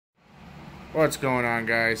What's going on,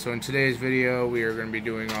 guys? So in today's video we are going to be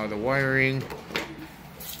doing all the wiring.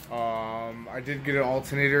 I did get an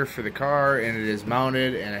alternator for the car and it is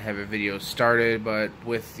mounted and I have a video started, but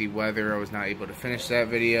with the weather I was not able to finish that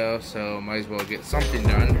video, so might as well get something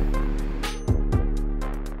done.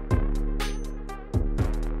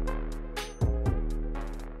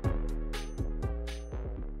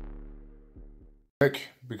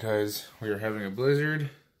 Because we are having a blizzard,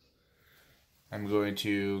 I'm going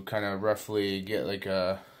to kind of roughly get like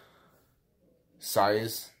a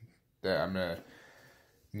size that I'm going to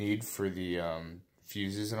need for the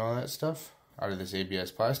fuses and all that stuff out of this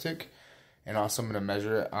ABS plastic. And also I'm going to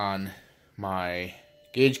measure it on my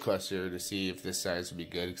gauge cluster to see if this size would be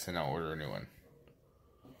good, because then I'll order a new one.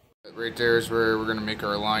 Right there is where we're going to make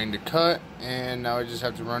our line to cut, and now I just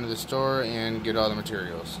have to run to the store and get all the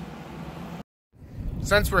materials.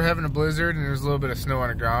 Since we're having a blizzard and there's a little bit of snow on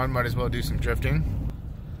the ground, might as well do some drifting.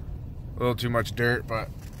 A little too much dirt, but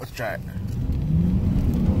let's try it.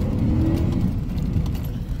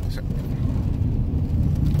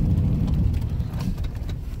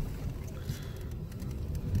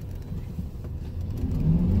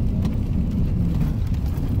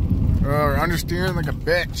 Oh, we're understeering like a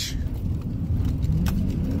bitch.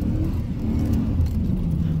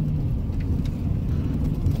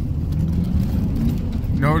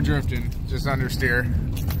 No drifting, just understeer.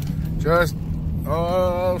 Just,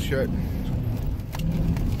 oh shit.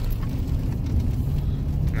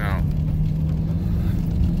 No.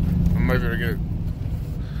 I might be able to get it.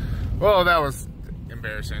 Well, that was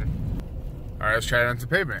embarrassing. Alright, let's try it on some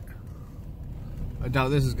pavement. I doubt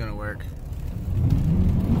this is gonna work.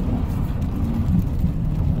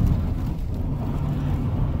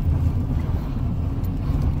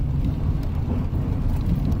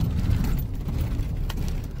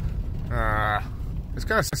 This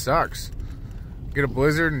kind of sucks. Get a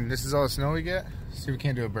blizzard and this is all the snow we get. See if we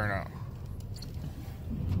can't do a burnout.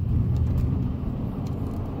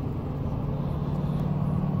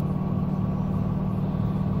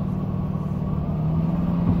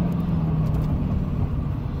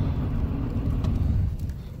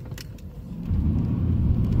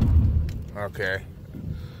 Okay.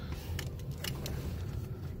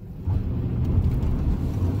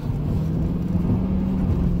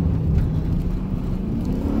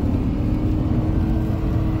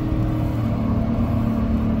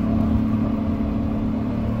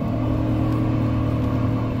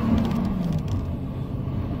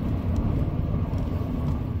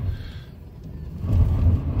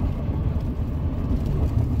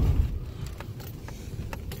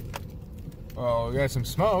 Well, we got some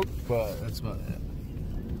smoke, but that's about it.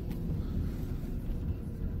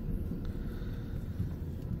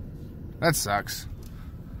 That sucks.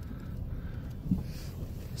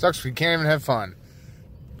 Sucks we can't even have fun.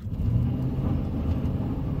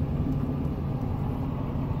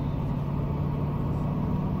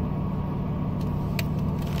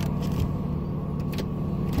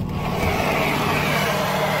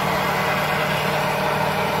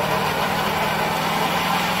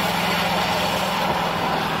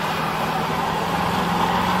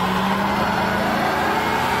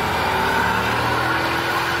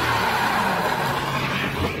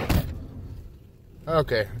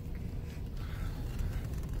 Okay.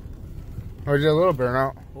 Or just a little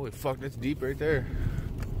burnout. Holy fuck, that's deep right there.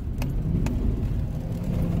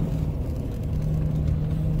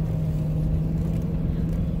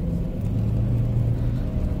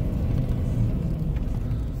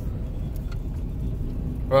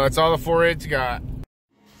 Well, that's all the 4/8's got.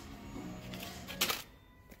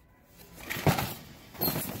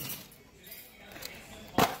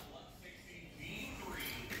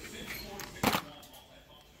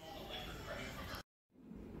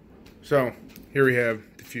 So, here we have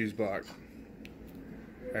the fuse block.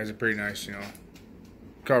 It has a pretty nice,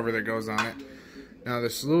 cover that goes on it. Now,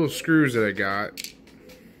 this little screws that I got,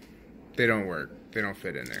 they don't work. They don't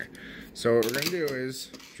fit in there. So what we're going to do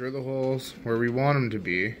is drill the holes where we want them to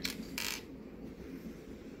be,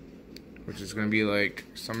 which is going to be like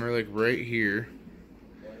somewhere like right here.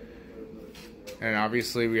 And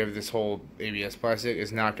obviously we have this whole ABS plastic.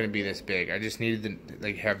 It's not going to be this big. I just needed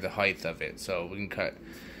to have the height of it so we can cut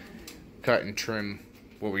and trim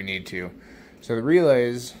what we need to. So the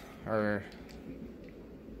relays are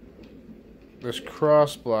this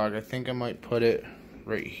cross block. I think I might put it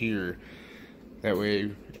right here. That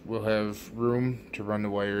way we'll have room to run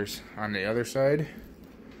the wires on the other side.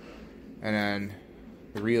 And then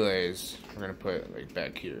the relays we're gonna put like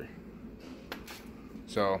back here.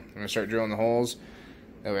 So I'm gonna start drilling the holes.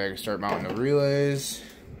 That way I can start mounting the relays.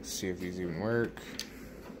 Let's see if these even work.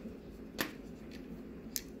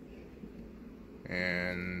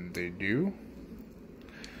 And they do.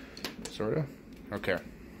 Sorta. Okay.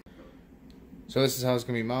 So this is how it's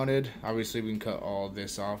going to be mounted. Obviously we can cut all of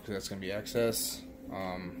this off because that's going to be excess.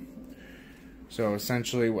 So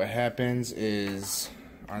essentially what happens is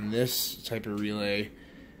on this type of relay,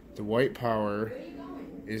 the white power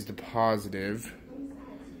is the positive,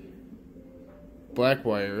 black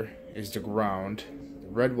wire is the ground, the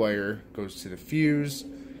red wire goes to the fuse,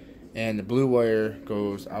 and the blue wire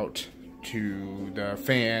goes out to the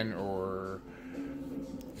fan or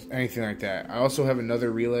anything like that. I also have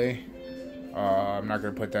another relay. I'm not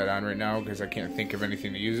going to put that on right now because I can't think of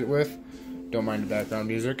anything to use it with. Don't mind the background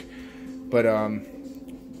music. But,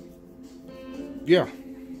 yeah.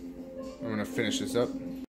 I'm going to finish this up.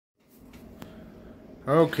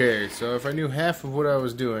 Okay, so if I knew half of what I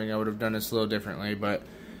was doing, I would have done this a little differently. But,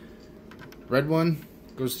 red one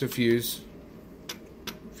goes to fuse.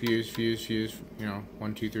 Fuse, fuse, fuse. You know,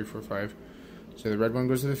 1, 2, 3, 4, 5. So the red one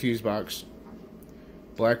goes to the fuse box.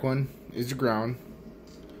 Black one is the ground.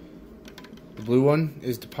 The blue one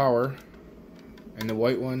is the power. And the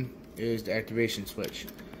white one is the activation switch.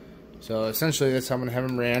 So essentially that's how I'm going to have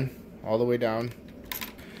them ran all the way down.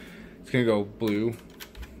 It's going to go blue,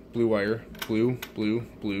 blue wire, blue, blue,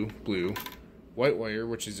 blue, blue, white wire,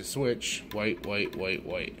 which is a switch, white, white, white,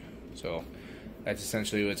 white. So that's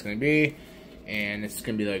essentially what it's going to be. And it's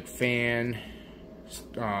going to be like fan,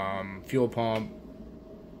 fuel pump.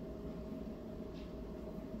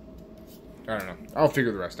 I don't know. I'll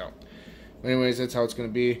figure the rest out. Anyways, that's how it's going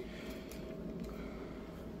to be.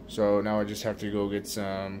 So now I just have to go get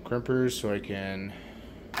some crimpers so I can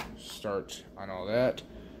start on all that.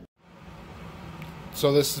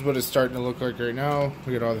 So this is what it's starting to look like right now.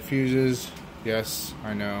 Look at all the fuses. Yes,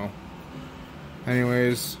 I know.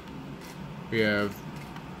 Anyways, we have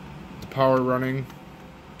the power running.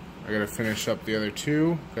 I gotta finish up the other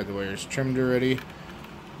two. Got the wires trimmed already.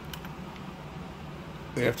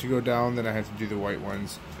 They have to go down, then I have to do the white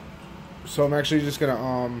ones. So I'm actually just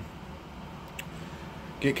gonna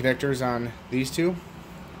get connectors on these two,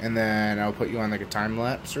 and then I'll put you on like a time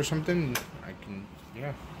lapse or something. I can,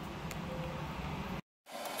 yeah.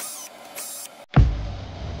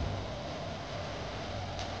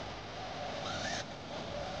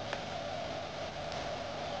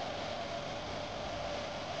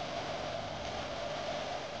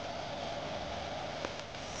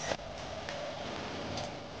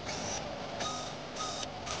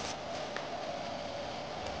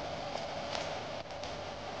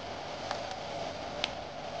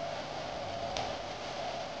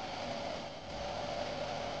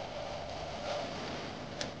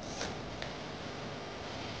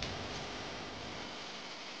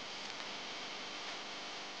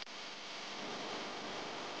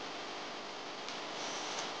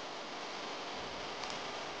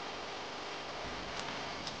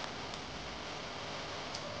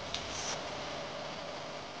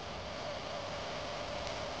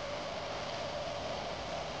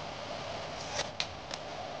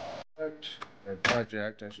 Or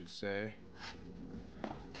project, I should say.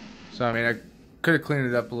 So I mean, I could have cleaned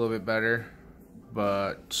it up a little bit better,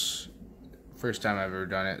 but first time I've ever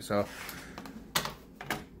done it. So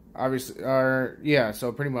obviously, yeah.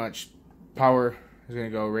 So pretty much, power is going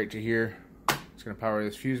to go right to here. It's going to power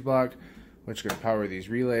this fuse block, which is going to power these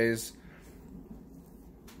relays.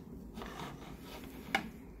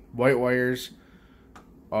 White wires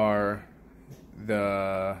are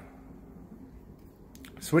the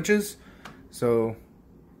switches. So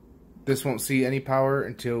this won't see any power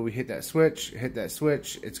until we hit that switch. Hit that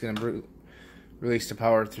switch, it's going to release the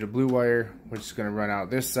power to the blue wire, which is going to run out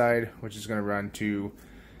this side, which is going to run to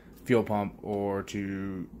fuel pump or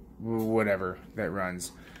to whatever that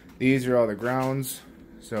runs. These are all the grounds.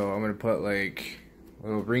 So I'm going to put like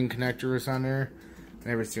little ring connectors on there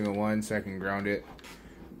and every single one, so I can ground it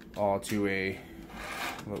all to a,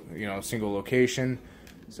 you know, single location,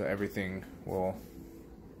 so everything will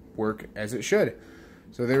work as it should.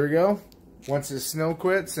 So there we go. Once the snow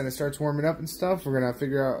quits and it starts warming up and stuff, we're gonna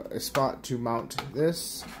figure out a spot to mount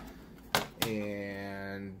this,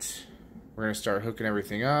 and we're gonna start hooking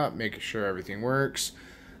everything up, making sure everything works.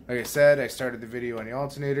 Like I said, I started the video on the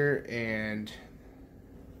alternator, and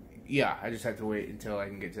yeah, I just have to wait until I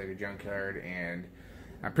can get to like a junkyard, and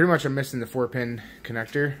I'm missing the 4-pin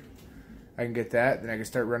connector. I can get that, then I can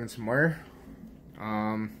start running some wire.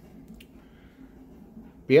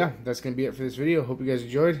 But yeah, that's going to be it for this video. Hope you guys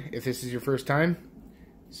enjoyed. If this is your first time,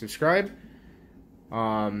 subscribe.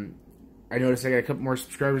 I noticed I got a couple more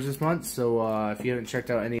subscribers this month, so if you haven't checked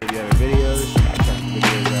out any of the other videos, check the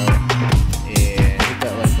videos out.